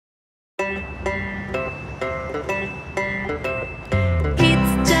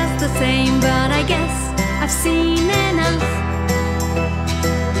I've seen enough.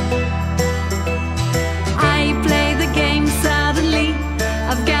 I play the game, suddenly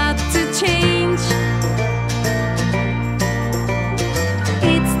I've got to change.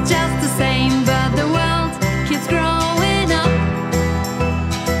 It's just the same, but the world keeps growing up.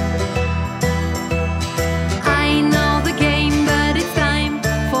 I know the game, but it's time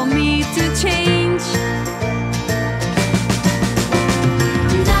for me to change.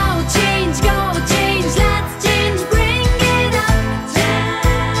 Now change, go change, let's change, bring it up.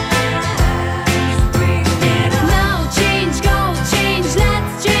 Bring it up. Now change, go change,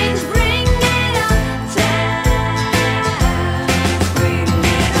 let's change, bring it up. Bring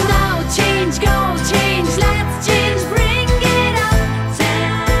it up. Now change, go change, let's change, bring it up.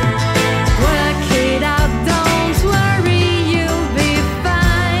 Work it out, don't worry, you'll be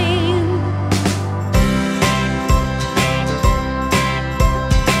fine.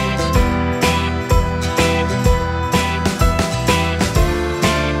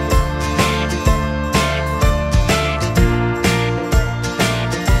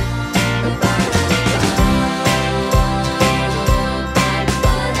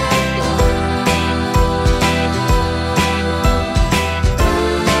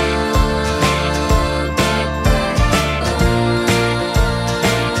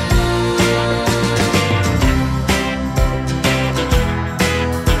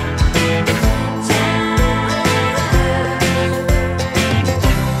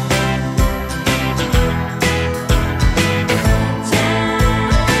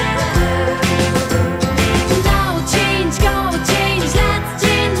 Now change, go change, let's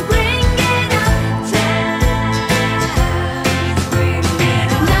change, bring it up. Bring it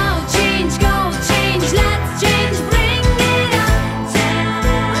up. Now change, go change, let's change, bring it up.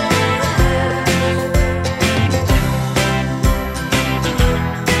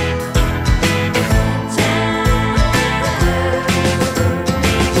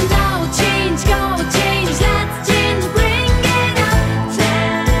 Now change, go change, let's change, bring it up.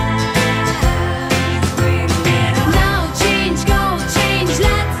 Bring it up. Now change, go change,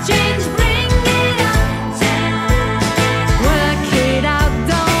 let's change, bring it up. Work it out,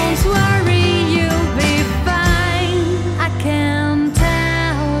 don't worry, you'll be fine. I can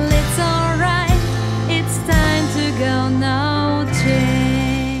tell it's alright. It's time to go now,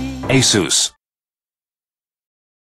 change. ASUS